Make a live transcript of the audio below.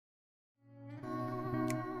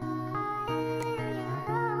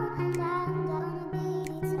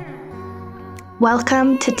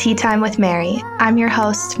Welcome to Tea Time with Mary. I'm your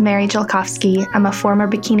host, Mary Jelkovsky. I'm a former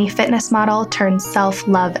bikini fitness model turned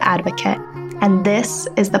self-love advocate. And this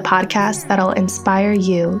is the podcast that'll inspire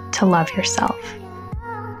you to love yourself.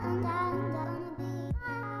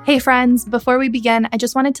 Hey friends, before we begin, I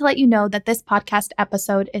just wanted to let you know that this podcast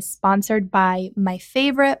episode is sponsored by my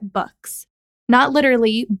favorite books. Not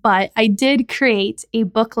literally, but I did create a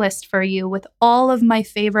book list for you with all of my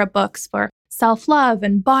favorite books for self-love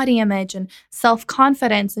and body image and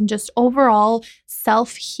self-confidence and just overall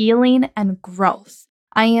self-healing and growth.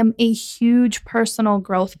 I am a huge personal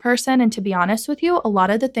growth person, and to be honest with you, a lot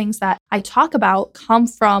of the things that I talk about come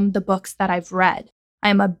from the books that I've read.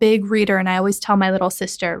 I'm a big reader, and I always tell my little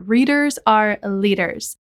sister, readers are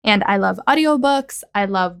leaders. And I love audiobooks, I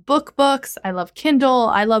love books, I love Kindle,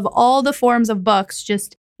 I love all the forms of books.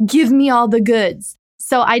 Just give me all the goods.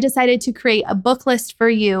 So I decided to create a book list for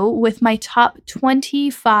you with my top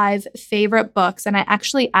 25 favorite books. And I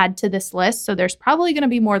actually add to this list, so there's probably going to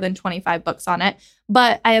be more than 25 books on it.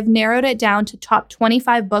 But I have narrowed it down to top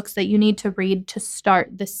 25 books that you need to read to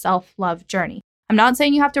start this self-love journey. I'm not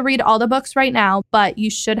saying you have to read all the books right now, but you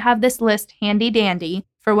should have this list handy dandy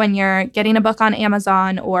for when you're getting a book on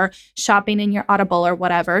Amazon or shopping in your Audible or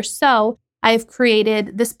whatever. So I've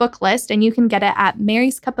created this book list, and you can get it at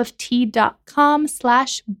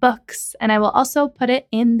maryscupoftea.com/books. And I will also put it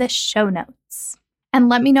in the show notes. And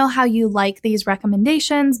let me know how you like these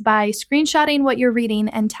recommendations by screenshotting what you're reading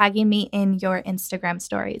and tagging me in your Instagram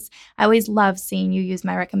stories. I always love seeing you use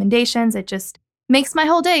my recommendations. It just makes my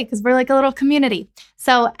whole day because we're like a little community.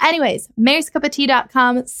 So anyways,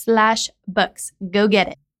 maryscupoftea.com/books. Go get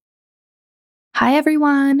it. Hi,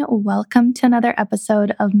 everyone. Welcome to another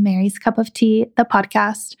episode of Mary's Cup of Tea, the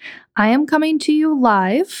podcast. I am coming to you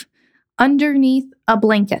live underneath a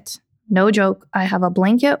blanket. No joke. I have a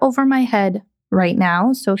blanket over my head right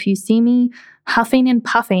now. So if you see me huffing and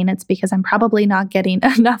puffing, it's because I'm probably not getting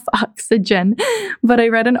enough oxygen. But I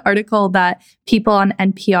read an article that people on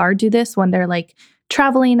NPR do this when they're like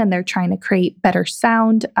traveling and they're trying to create better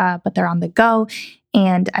sound, but they're on the go.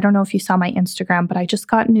 And I don't know if you saw my Instagram, but I just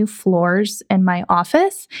got new floors in my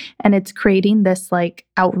office and it's creating this like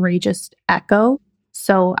outrageous echo.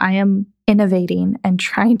 So I am innovating and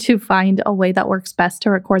trying to find a way that works best to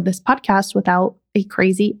record this podcast without a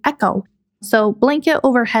crazy echo. So blanket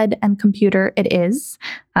overhead and computer it is.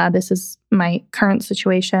 This is my current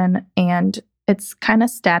situation and it's kind of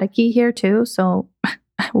staticky here too. So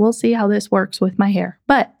we'll see how this works with my hair.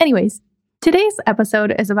 But anyways, today's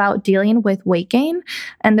episode is about dealing with weight gain.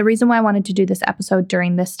 And the reason why I wanted to do this episode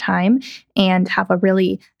during this time and have a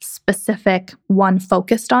really specific one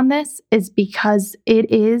focused on this is because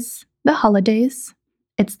it is the holidays.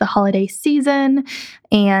 It's the holiday season.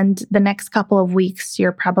 And the next couple of weeks,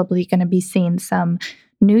 you're probably going to be seeing some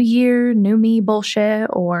new year, new me bullshit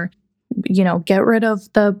or, get rid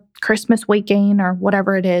of the Christmas weight gain or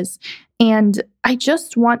whatever it is. And I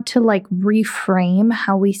just want to reframe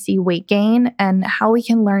how we see weight gain and how we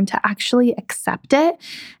can learn to actually accept it.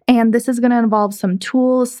 And this is going to involve some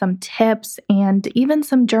tools, some tips, and even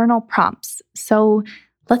some journal prompts. So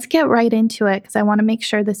let's get right into it because I want to make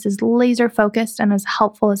sure this is laser focused and as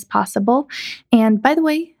helpful as possible. And by the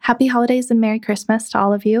way, happy holidays and Merry Christmas to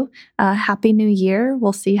all of you. Happy New Year.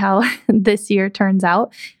 We'll see how this year turns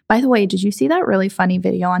out. By the way, did you see that really funny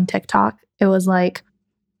video on TikTok? It was like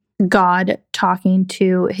God talking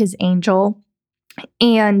to his angel,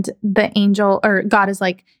 and the angel or God is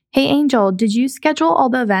like, "Hey angel, did you schedule all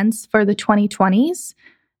the events for the 2020s?"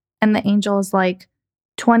 And the angel is like,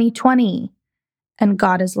 "2020." And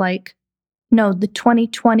God is like, "No, the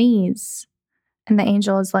 2020s." And the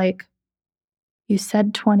angel is like, "You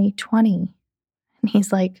said 2020." And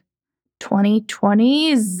he's like,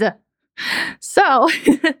 "2020s." So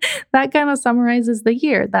that kind of summarizes the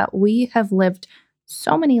year that we have lived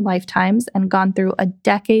so many lifetimes and gone through a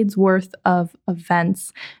decade's worth of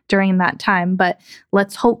events during that time. But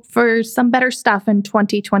let's hope for some better stuff in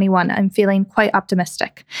 2021. I'm feeling quite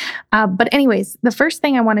optimistic. But anyways, the first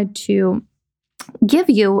thing I wanted to give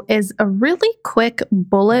you is a really quick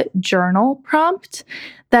bullet journal prompt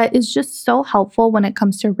that is just so helpful when it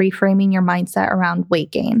comes to reframing your mindset around weight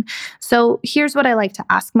gain. So here's what I like to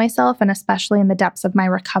ask myself, and especially in the depths of my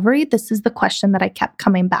recovery, this is the question that I kept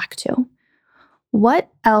coming back to. What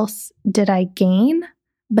else did I gain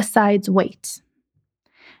besides weight?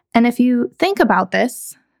 And if you think about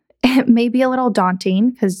this, it may be a little daunting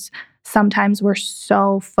because sometimes we're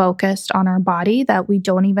so focused on our body that we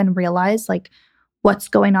don't even realize what's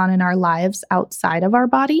going on in our lives outside of our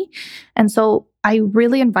body. And so I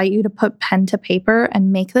really invite you to put pen to paper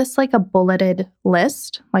and make this like a bulleted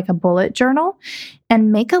list, like a bullet journal,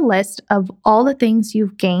 and make a list of all the things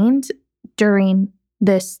you've gained during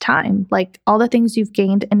this time, like all the things you've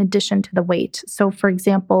gained in addition to the weight. So for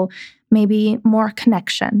example, maybe more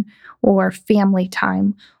connection or family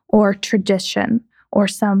time or tradition or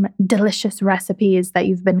some delicious recipes that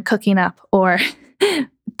you've been cooking up or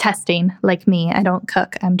testing like me. I don't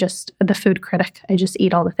cook. I'm just the food critic. I just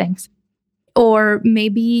eat all the things. Or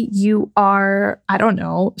maybe you are, I don't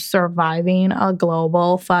know, surviving a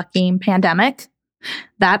global fucking pandemic.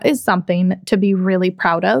 That is something to be really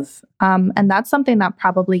proud of. And that's something that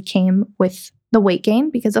probably came with the weight gain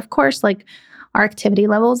because, of course, like our activity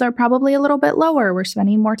levels are probably a little bit lower. We're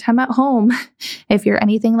spending more time at home. If you're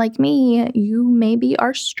anything like me, you maybe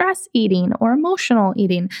are stress eating or emotional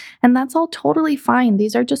eating, and that's all totally fine.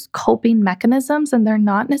 These are just coping mechanisms, and they're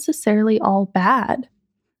not necessarily all bad.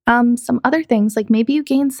 Some other things, like maybe you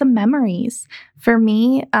gain some memories. For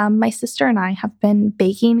me, my sister and I have been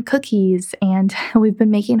baking cookies and we've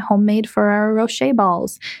been making homemade Ferrero Rocher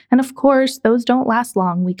balls. And of course, those don't last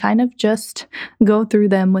long. We kind of just go through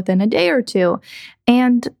them within a day or two.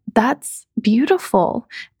 And that's beautiful.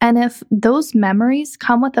 And if those memories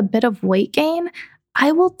come with a bit of weight gain,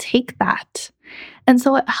 I will take that. And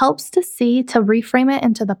so it helps to reframe it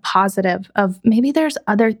into the positive of maybe there's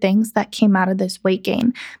other things that came out of this weight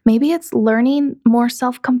gain. Maybe it's learning more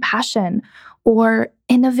self-compassion or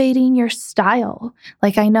innovating your style.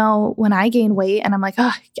 Like I know when I gain weight and I'm like,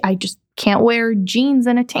 oh, I just can't wear jeans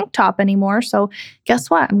and a tank top anymore. So guess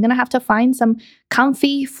what? I'm going to have to find some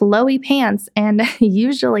comfy, flowy pants. And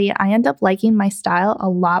usually I end up liking my style a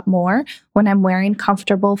lot more when I'm wearing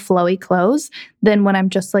comfortable, flowy clothes than when I'm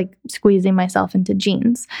just like squeezing myself into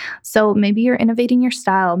jeans. So maybe you're innovating your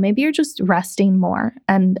style. Maybe you're just resting more.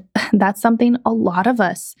 And that's something a lot of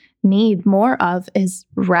us need more of is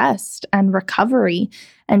rest and recovery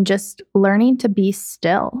and just learning to be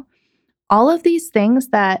still. All of these things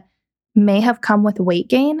that may have come with weight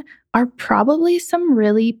gain are probably some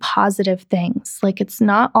really positive things. Like it's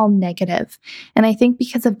not all negative. And I think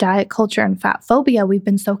because of diet culture and fat phobia, we've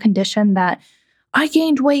been so conditioned that I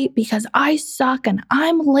gained weight because I suck and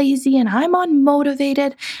I'm lazy and I'm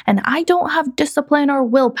unmotivated and I don't have discipline or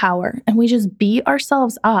willpower. And we just beat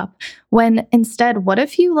ourselves up when instead, what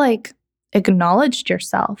if you like acknowledged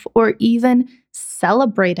yourself or even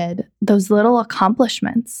celebrated those little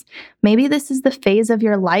accomplishments? Maybe this is the phase of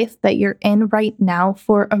your life that you're in right now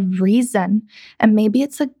for a reason. And maybe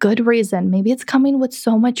it's a good reason. Maybe it's coming with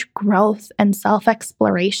so much growth and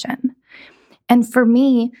self-exploration. And for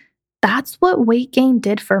me, that's what weight gain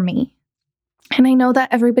did for me. And I know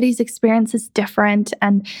that everybody's experience is different.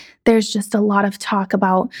 And there's just a lot of talk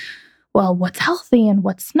about, well, what's healthy and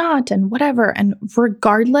what's not and whatever. And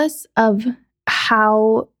regardless of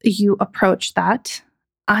how you approach that,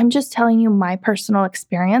 I'm just telling you my personal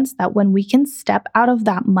experience that when we can step out of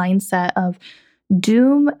that mindset of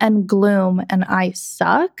doom and gloom and I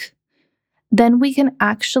suck, then we can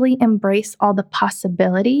actually embrace all the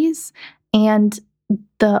possibilities and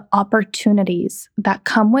the opportunities that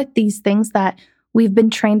come with these things that we've been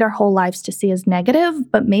trained our whole lives to see as negative,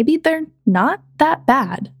 but maybe they're not that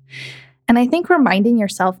bad. And I think reminding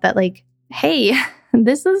yourself that like, hey,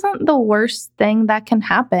 this isn't the worst thing that can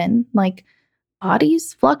happen. Like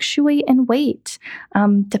bodies fluctuate in weight,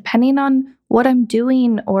 depending on what I'm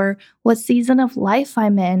doing or what season of life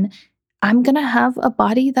I'm in. I'm going to have a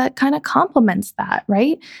body that kind of complements that,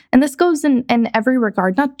 right? And this goes in every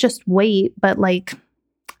regard, not just weight, but like,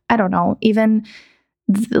 I don't know, even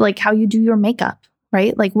like how you do your makeup,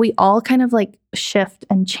 right? Like we all kind of like shift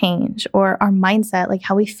and change, or our mindset, like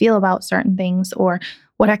how we feel about certain things or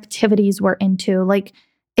what activities we're into. Like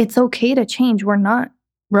it's okay to change. We're not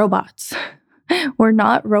robots. We're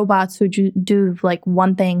not robots who do like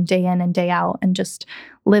one thing day in and day out and just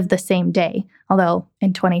live the same day. Although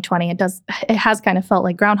in 2020, it has kind of felt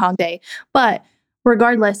like Groundhog Day. But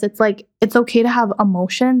regardless, it's like, it's okay to have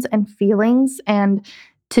emotions and feelings and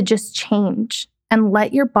to just change and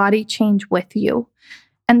let your body change with you.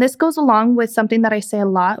 And this goes along with something that I say a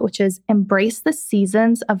lot, which is embrace the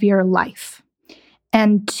seasons of your life.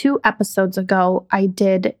 And 2 episodes ago, I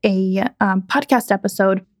did a podcast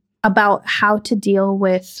episode about how to deal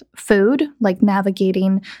with food, like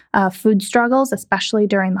navigating food struggles, especially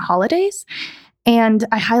during the holidays. And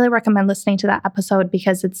I highly recommend listening to that episode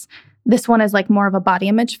because this one is like more of a body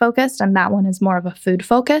image focused and that one is more of a food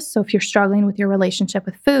focus. So if you're struggling with your relationship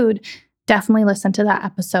with food, definitely listen to that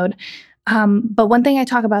episode. But one thing I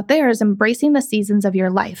talk about there is embracing the seasons of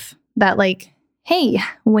your life, that like hey,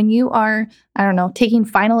 when you are, I don't know, taking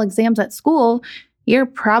final exams at school, you're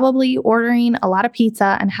probably ordering a lot of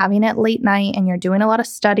pizza and having it late night, and you're doing a lot of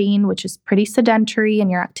studying, which is pretty sedentary,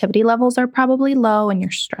 and your activity levels are probably low, and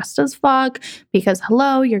you're stressed as fuck because,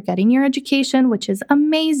 hello, you're getting your education, which is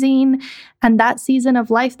amazing. And that season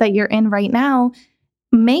of life that you're in right now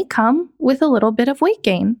may come with a little bit of weight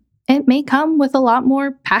gain. It may come with a lot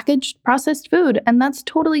more packaged processed food, and that's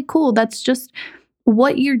totally cool. That's just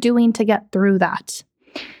what you're doing to get through that.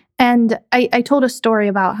 And I told a story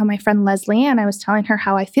about how my friend Leslie, and I was telling her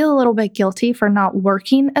how I feel a little bit guilty for not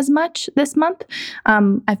working as much this month.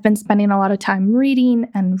 I've been spending a lot of time reading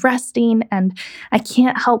and resting, and I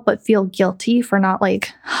can't help but feel guilty for not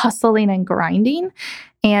like hustling and grinding.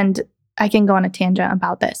 And I can go on a tangent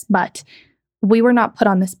about this, but we were not put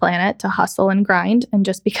on this planet to hustle and grind. And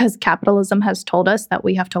just because capitalism has told us that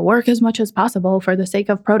we have to work as much as possible for the sake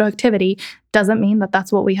of productivity doesn't mean that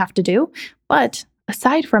that's what we have to do. But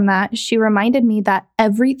aside from that, she reminded me that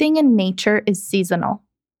everything in nature is seasonal.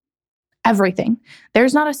 Everything.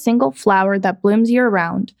 There's not a single flower that blooms year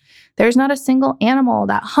round. There's not a single animal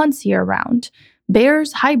that hunts year round.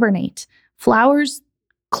 Bears hibernate. Flowers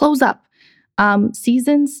close up.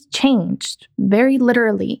 Seasons changed very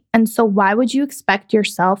literally. And so why would you expect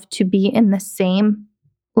yourself to be in the same,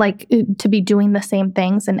 to be doing the same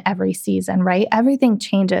things in every season, right? Everything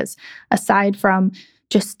changes aside from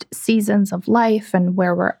just seasons of life and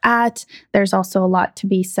where we're at. There's also a lot to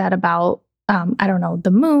be said about,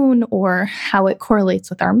 the moon, or how it correlates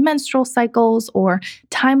with our menstrual cycles, or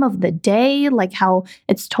time of the day, like how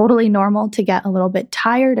it's totally normal to get a little bit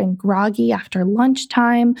tired and groggy after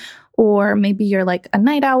lunchtime. Or maybe you're like a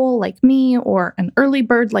night owl like me, or an early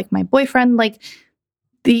bird like my boyfriend. Like,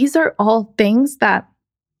 these are all things that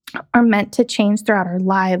are meant to change throughout our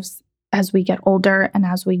lives as we get older and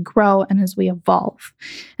as we grow and as we evolve.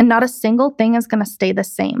 And not a single thing is going to stay the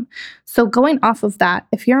same. So going off of that,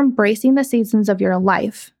 if you're embracing the seasons of your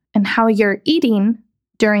life and how you're eating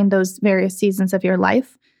during those various seasons of your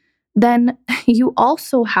life, then you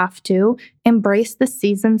also have to embrace the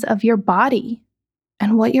seasons of your body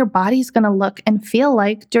and what your body's going to look and feel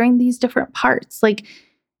like during these different parts. Like,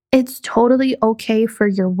 it's totally okay for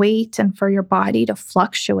your weight and for your body to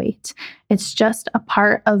fluctuate. It's just a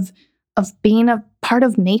part of being a part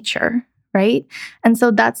of nature, right? And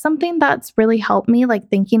so that's something that's really helped me, like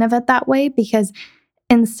thinking of it that way, because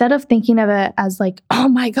instead of thinking of it as like, oh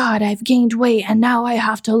my God, I've gained weight and now I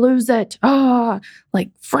have to lose it.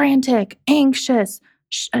 Like frantic, anxious,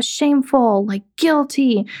 shameful, like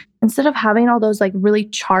guilty. Instead of having all those like really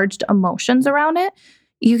charged emotions around it,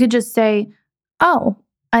 you could just say, oh,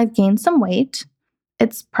 I've gained some weight.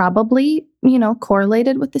 It's probably,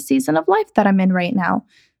 correlated with the season of life that I'm in right now.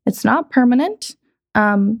 It's not permanent,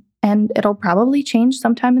 and it'll probably change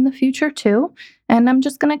sometime in the future too. And I'm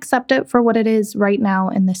just going to accept it for what it is right now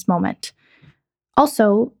in this moment.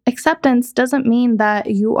 Also, acceptance doesn't mean that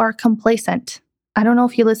you are complacent. I don't know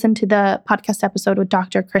if you listened to the podcast episode with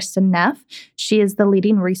Dr. Kristen Neff. She is the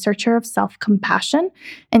leading researcher of self-compassion,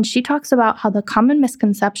 and she talks about how the common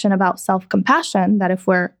misconception about self-compassion, that if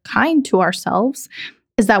we're kind to ourselves,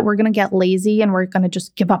 is that we're going to get lazy and we're going to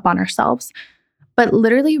just give up on ourselves. But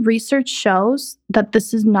literally, research shows that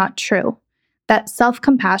this is not true, that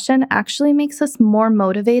self-compassion actually makes us more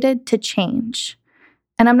motivated to change.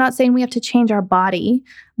 And I'm not saying we have to change our body,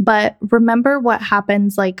 but remember what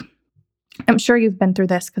happens, like, I'm sure you've been through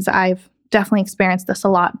this because I've definitely experienced this a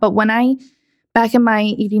lot. But back in my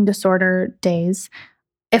eating disorder days,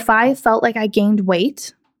 if I felt like I gained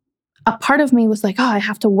weight, a part of me was like, oh, I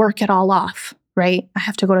have to work it all off, right? I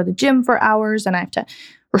have to go to the gym for hours and I have to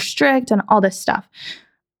restrict and all this stuff.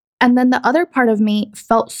 And then the other part of me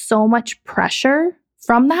felt so much pressure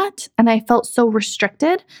from that. And I felt so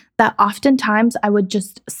restricted that oftentimes I would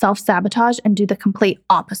just self-sabotage and do the complete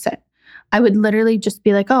opposite. I would literally just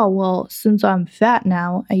be like, oh, well, since I'm fat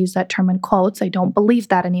now, I use that term in quotes. I don't believe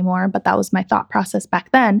that anymore, but that was my thought process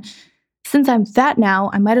back then. Since I'm fat now,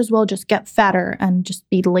 I might as well just get fatter and just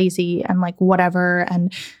be lazy and like whatever.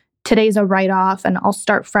 And today's a write-off and I'll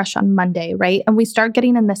start fresh on Monday, right? And we start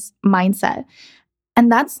getting in this mindset. And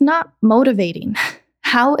that's not motivating.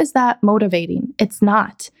 How is that motivating? It's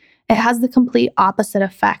not. It has the complete opposite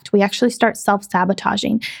effect. We actually start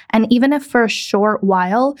self-sabotaging. And even if for a short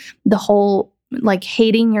while, the whole like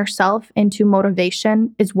hating yourself into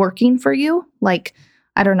motivation is working for you, like,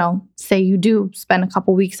 I don't know, say you do spend a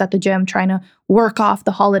couple weeks at the gym trying to work off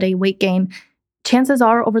the holiday weight gain, chances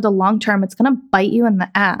are over the long term, it's going to bite you in the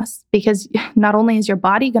ass, because not only is your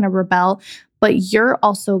body going to rebel, but you're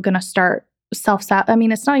also going to start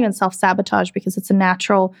it's not even self-sabotage because it's a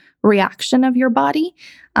natural reaction of your body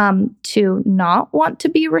to not want to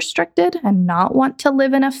be restricted and not want to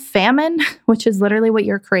live in a famine, which is literally what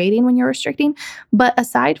you're creating when you're restricting. But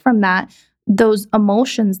aside from that, those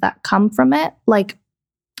emotions that come from it, like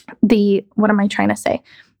what am I trying to say?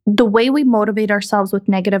 The way we motivate ourselves with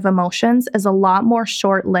negative emotions is a lot more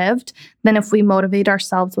short-lived than if we motivate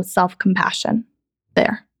ourselves with self-compassion.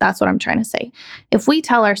 That's what I'm trying to say. If we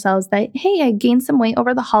tell ourselves that, hey, I gained some weight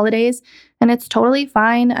over the holidays and it's totally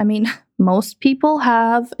fine. I mean, most people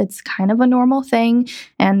have, it's kind of a normal thing,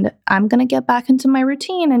 and I'm going to get back into my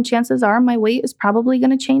routine, and chances are my weight is probably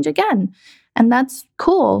going to change again. And that's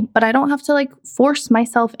cool, but I don't have to force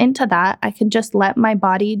myself into that. I can just let my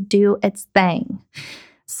body do its thing.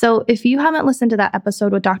 So if you haven't listened to that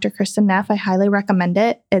episode with Dr. Kristin Neff, I highly recommend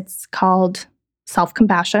it. It's called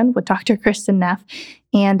Self-Compassion with Dr. Kristin Neff,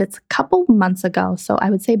 and it's a couple months ago. So I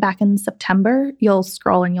would say back in September, you'll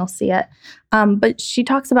scroll and you'll see it. But she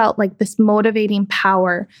talks about this motivating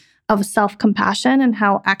power of self-compassion and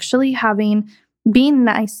how actually being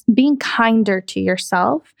nice, being kinder to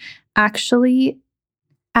yourself actually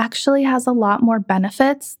has a lot more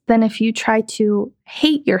benefits than if you try to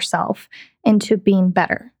hate yourself into being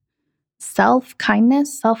better.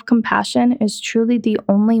 Self-kindness, self-compassion is truly the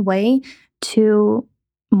only way to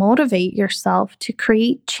motivate yourself to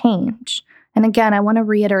create change. And again, I want to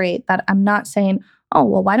reiterate that I'm not saying, oh,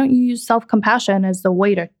 well, why don't you use self-compassion as the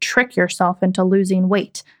way to trick yourself into losing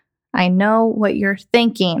weight? I know what you're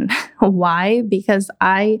thinking. Why? Because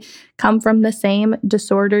I come from the same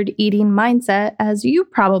disordered eating mindset as you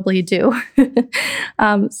probably do.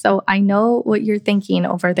 So I know what you're thinking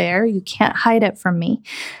over there. You can't hide it from me.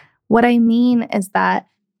 What I mean is that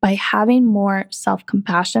by having more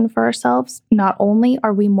self-compassion for ourselves, not only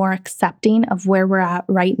are we more accepting of where we're at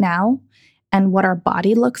right now and what our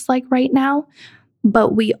body looks like right now,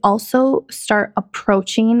 but we also start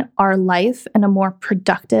approaching our life in a more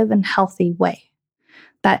productive and healthy way.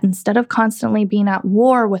 That instead of constantly being at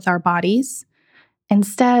war with our bodies,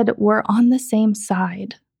 instead we're on the same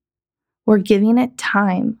side. We're giving it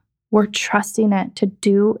time. We're trusting it to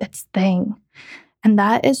do its thing. And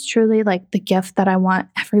that is truly the gift that I want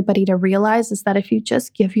everybody to realize, is that if you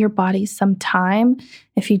just give your body some time,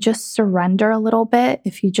 if you just surrender a little bit,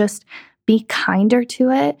 if you just be kinder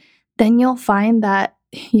to it, then you'll find that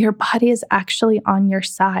your body is actually on your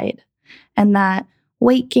side, and that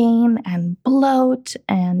weight gain and bloat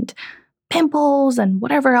and pimples and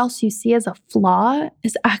whatever else you see as a flaw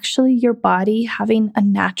is actually your body having a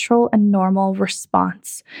natural and normal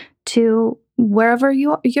response to wherever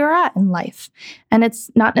you're at in life. And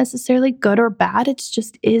it's not necessarily good or bad. It's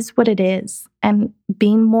just is what it is. And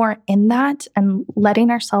being more in that and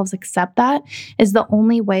letting ourselves accept that is the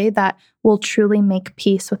only way that we'll truly make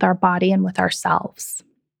peace with our body and with ourselves.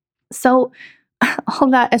 So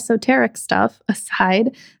all that esoteric stuff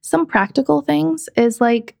aside, some practical things is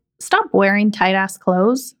stop wearing tight-ass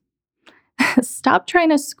clothes. Stop trying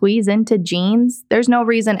to squeeze into jeans. There's no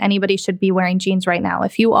reason anybody should be wearing jeans right now.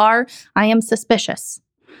 If you are, I am suspicious.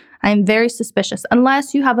 I am very suspicious.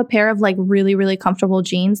 Unless you have a pair of really, really comfortable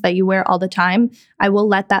jeans that you wear all the time, I will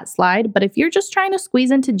let that slide. But if you're just trying to squeeze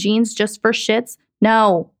into jeans just for shits,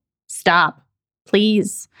 no, stop.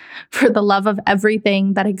 Please, for the love of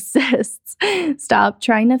everything that exists, stop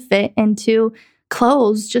trying to fit into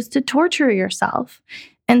clothes just to torture yourself.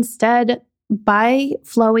 Instead, buy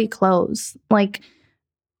flowy clothes.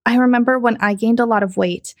 I remember when I gained a lot of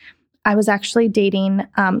weight, I was actually dating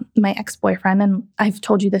my ex-boyfriend, and I've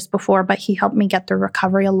told you this before, but he helped me get through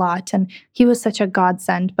recovery a lot, and he was such a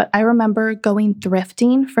godsend. But I remember going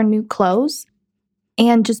thrifting for new clothes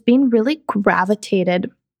and just being really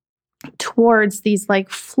gravitated towards these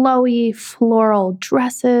flowy floral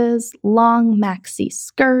dresses, long maxi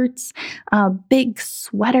skirts, big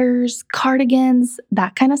sweaters, cardigans,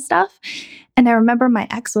 that kind of stuff. And I remember my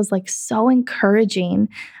ex was so encouraging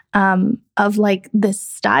of this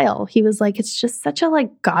style. He was it's just such a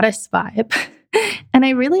goddess vibe. And I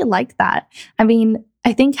really like that. I mean,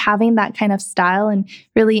 I think having that kind of style and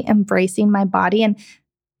really embracing my body, and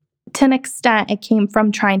to an extent, it came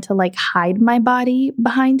from trying to hide my body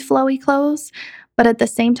behind flowy clothes. But at the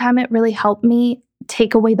same time, it really helped me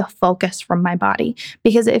take away the focus from my body.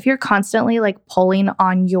 Because if you're constantly pulling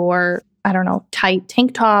on your, tight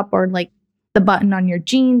tank top, or the button on your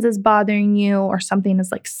jeans is bothering you, or something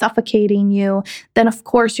is suffocating you, then of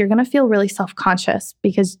course you're going to feel really self-conscious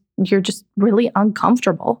because you're just really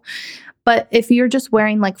uncomfortable. But if you're just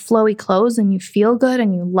wearing flowy clothes and you feel good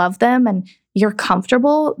and you love them and you're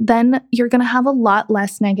comfortable, then you're going to have a lot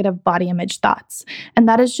less negative body image thoughts. And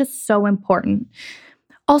that is just so important.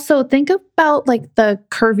 Also, think about like the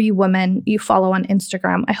curvy women you follow on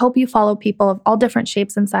Instagram. I hope you follow people of all different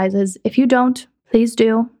shapes and sizes. If you don't, please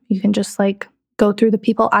do. You can just like go through the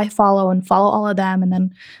people I follow and follow all of them and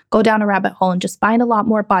then go down a rabbit hole and just find a lot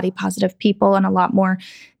more body positive people and a lot more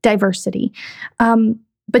diversity.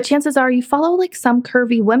 But chances are you follow like some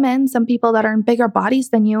curvy women, some people that are in bigger bodies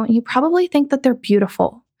than you, and you probably think that they're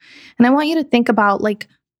beautiful. And I want you to think about like,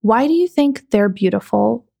 why do you think they're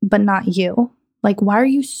beautiful, but not you? Like, why are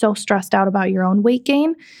you so stressed out about your own weight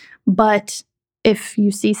gain? But if you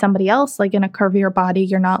see somebody else like in a curvier body,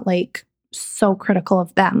 you're not like so critical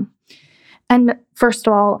of them. And first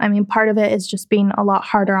of all, I mean, part of it is just being a lot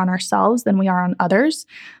harder on ourselves than we are on others.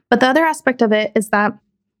 But the other aspect of it is that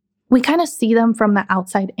we kind of see them from the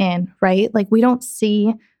outside in, right? Like we don't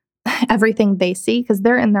see everything they see because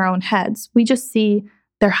they're in their own heads. We just see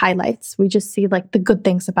their highlights. We just see like the good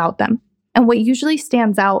things about them. And what usually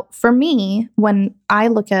stands out for me when I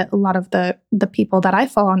look at a lot of the people that I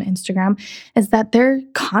follow on Instagram is that they're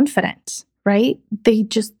confident, right? They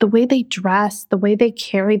just, the way they dress, the way they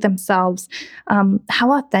carry themselves,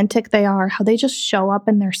 how authentic they are, how they just show up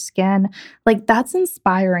in their skin, like that's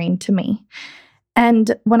inspiring to me.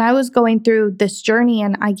 And when I was going through this journey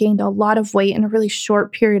and I gained a lot of weight in a really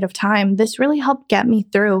short period of time, this really helped get me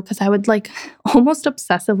through because I would like almost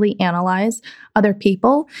obsessively analyze other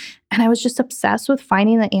people. And I was just obsessed with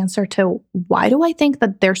finding the answer to why do I think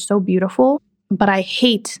that they're so beautiful, but I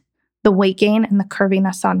hate the weight gain and the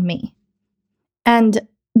curviness on me. And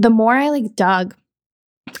the more I like dug,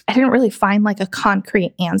 I didn't really find like a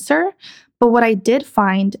concrete answer. But what I did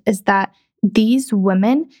find is that these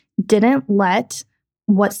women didn't let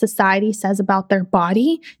what society says about their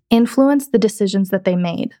body influence the decisions that they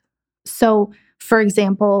made. So, for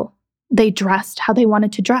example, they dressed how they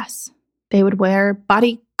wanted to dress. They would wear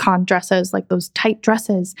bodycon dresses, like those tight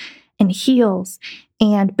dresses and heels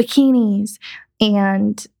and bikinis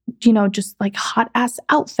and, you know, just like hot ass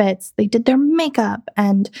outfits. They did their makeup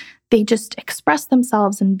and they just expressed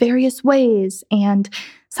themselves in various ways. And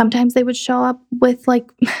sometimes they would show up with like,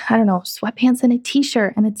 I don't know, sweatpants and a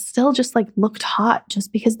t-shirt, and it still just like looked hot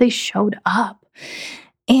just because they showed up.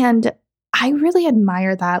 And I really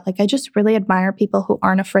admire that. Like, I just really admire people who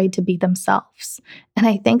aren't afraid to be themselves. And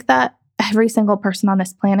I think that every single person on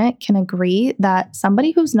this planet can agree that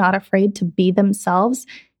somebody who's not afraid to be themselves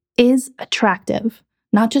is attractive,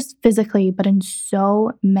 not just physically, but in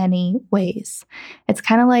so many ways. It's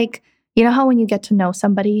kind of like, you know how when you get to know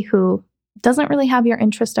somebody who doesn't really have your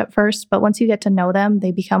interest at first, but once you get to know them,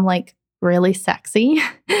 they become like really sexy.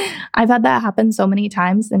 I've had that happen so many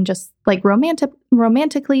times, and just like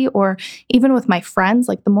romantically, or even with my friends.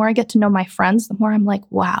 Like the more I get to know my friends, the more I'm like,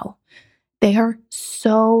 wow, they are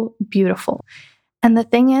so beautiful. And the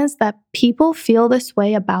thing is that people feel this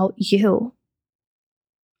way about you.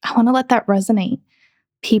 I want to let that resonate.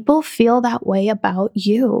 People feel that way about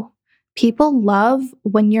you. People love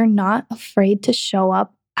when you're not afraid to show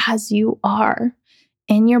up as you are,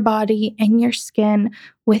 in your body, in your skin,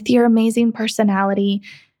 with your amazing personality,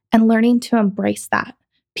 and learning to embrace that.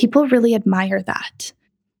 People really admire that.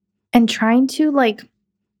 And trying to like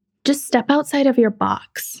just step outside of your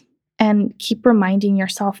box and keep reminding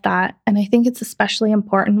yourself that. And I think it's especially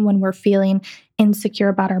important when we're feeling insecure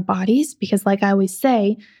about our bodies, because like I always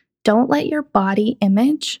say, don't let your body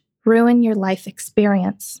image ruin your life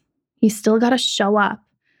experience. You still got to show up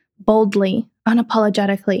boldly,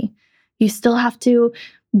 unapologetically. You still have to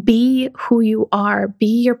be who you are,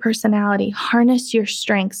 be your personality, harness your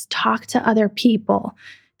strengths, talk to other people,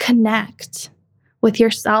 connect with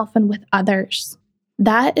yourself and with others.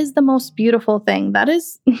 That is the most beautiful thing. That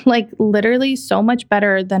is like literally so much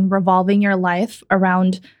better than revolving your life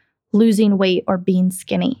around losing weight or being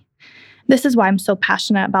skinny. This is why I'm so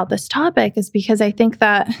passionate about this topic, is because I think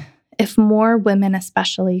that if more women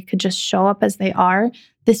especially could just show up as they are,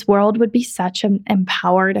 this world would be such an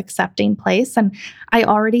empowered, accepting place. And I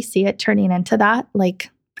already see it turning into that. Like,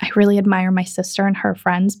 I really admire my sister and her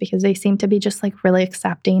friends because they seem to be just like really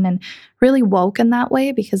accepting and really woke in that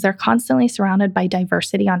way, because they're constantly surrounded by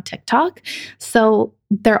diversity on TikTok. So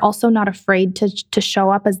they're also not afraid to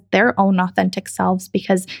show up as their own authentic selves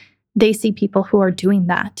because they see people who are doing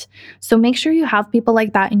that. So make sure you have people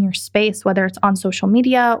like that in your space, whether it's on social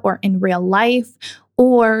media or in real life,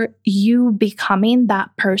 or you becoming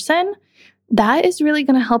that person. That is really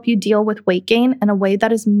going to help you deal with weight gain in a way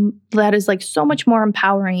that is like so much more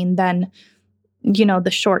empowering than, you know, the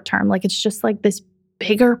short term. Like, it's just like this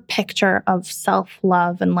bigger picture of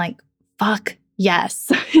self-love and like, fuck yes.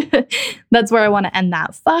 That's where I want to end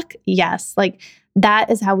that. Fuck yes. Like,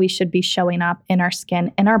 that is how we should be showing up in our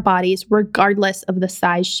skin, in our bodies, regardless of the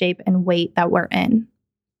size, shape, and weight that we're in.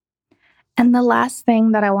 And the last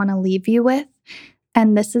thing that I want to leave you with,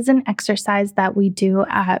 and this is an exercise that we do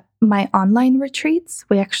at my online retreats.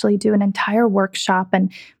 We actually do an entire workshop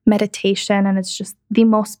and meditation, and it's just the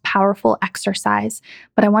most powerful exercise.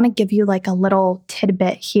 But I want to give you like a little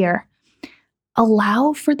tidbit here.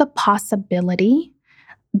 Allow for the possibility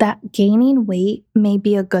that gaining weight may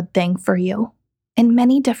be a good thing for you in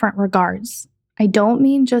many different regards. I don't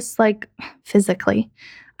mean just like physically.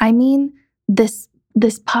 I mean this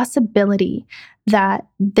possibility that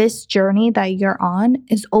this journey that you're on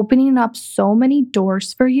is opening up so many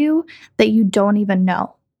doors for you that you don't even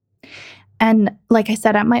know. And like I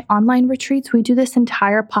said, at my online retreats, we do this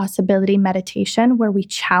entire possibility meditation where we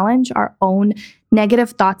challenge our own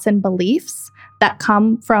negative thoughts and beliefs that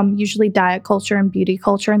come from usually diet culture and beauty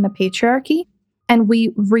culture and the patriarchy. And we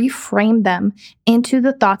reframe them into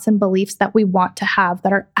the thoughts and beliefs that we want to have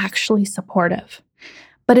that are actually supportive.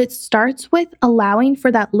 But it starts with allowing for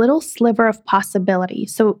that little sliver of possibility.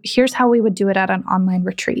 So here's how we would do it at an online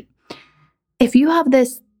retreat. If you have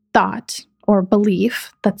this thought or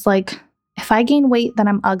belief that's like, if I gain weight, then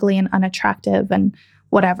I'm ugly and unattractive and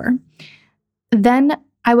whatever, then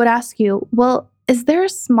I would ask you, well, is there a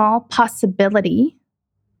small possibility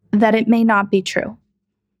that it may not be true?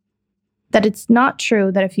 That it's not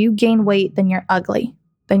true that if you gain weight, then you're ugly,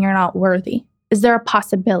 then you're not worthy? Is there a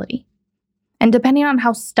possibility? And depending on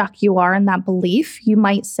how stuck you are in that belief, you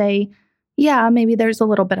might say, yeah, maybe there's a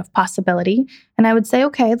little bit of possibility. And I would say,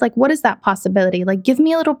 okay, like, what is that possibility? Like, give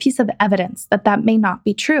me a little piece of evidence that that may not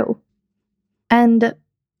be true. And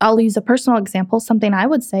I'll use a personal example. Something I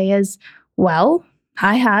would say is, well,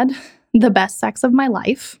 I had the best sex of my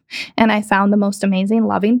life, and I found the most amazing,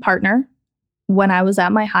 loving partner when I was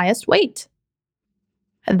at my highest weight.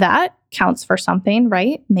 That counts for something,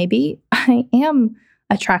 right? Maybe I am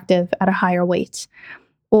attractive at a higher weight.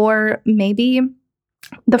 Or maybe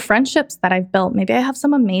the friendships that I've built, maybe I have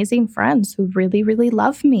some amazing friends who really, really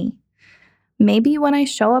love me. Maybe when I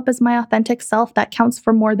show up as my authentic self, that counts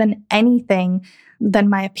for more than anything than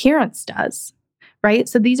my appearance does, right?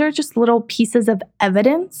 So these are just little pieces of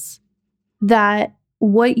evidence that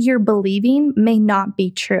what you're believing may not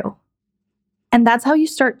be true. And that's how you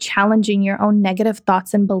start challenging your own negative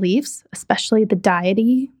thoughts and beliefs, especially the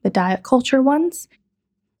diet culture ones,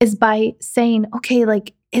 is by saying, okay,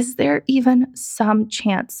 like, is there even some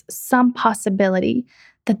chance, some possibility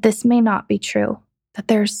that this may not be true? That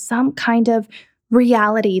there's some kind of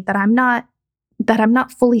reality that I'm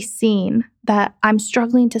not fully seeing, that I'm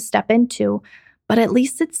struggling to step into, but at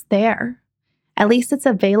least it's there. At least it's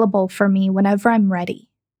available for me whenever I'm ready.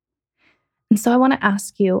 And so I want to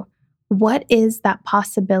ask you, what is that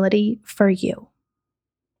possibility for you?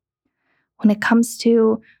 When it comes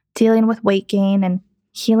to dealing with weight gain and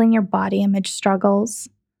healing your body image struggles,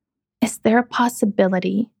 is there a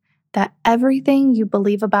possibility that everything you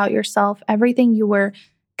believe about yourself, everything you were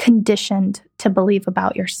conditioned to believe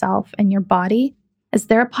about yourself and your body, is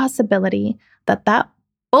there a possibility that that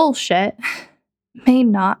bullshit may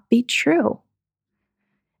not be true?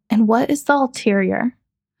 And what is the ulterior?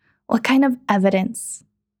 What kind of evidence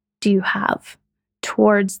do you have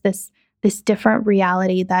towards this different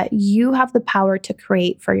reality that you have the power to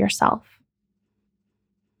create for yourself?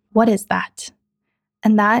 What is that?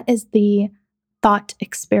 And that is the thought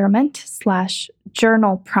experiment /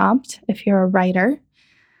 journal prompt if you're a writer.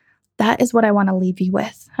 That is what I want to leave you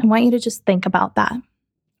with. I want you to just think about that.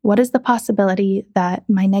 What is the possibility that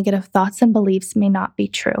my negative thoughts and beliefs may not be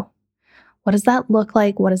true? What does that look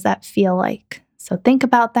like? What does that feel like? So think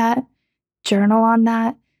about that, journal on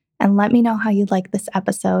that, and let me know how you like this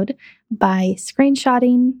episode by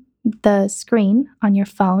screenshotting the screen on your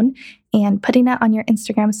phone and putting it on your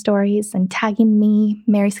Instagram stories and tagging me,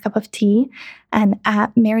 Mary's Cup of Tea, and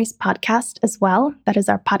at Mary's Podcast as well. That is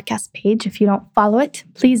our podcast page. If you don't follow it,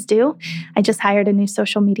 please do. I just hired a new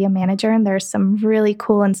social media manager, and there's some really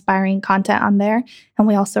cool, inspiring content on there. And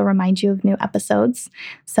we also remind you of new episodes.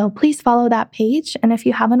 So please follow that page. And if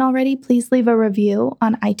you haven't already, please leave a review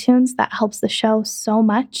on iTunes. That helps the show so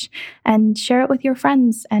much. And share it with your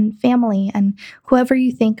friends and family and whoever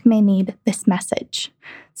you think may need this message.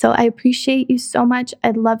 So I appreciate you so much.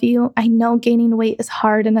 I love you. I know gaining weight is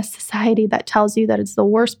hard in a society that tells you that it's the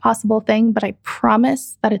worst possible thing, but I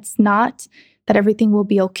promise that it's not, that everything will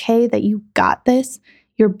be okay, that you got this.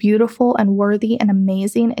 You're beautiful and worthy and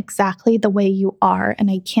amazing exactly the way you are, and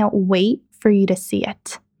I can't wait for you to see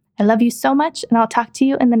it. I love you so much, and I'll talk to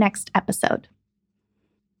you in the next episode.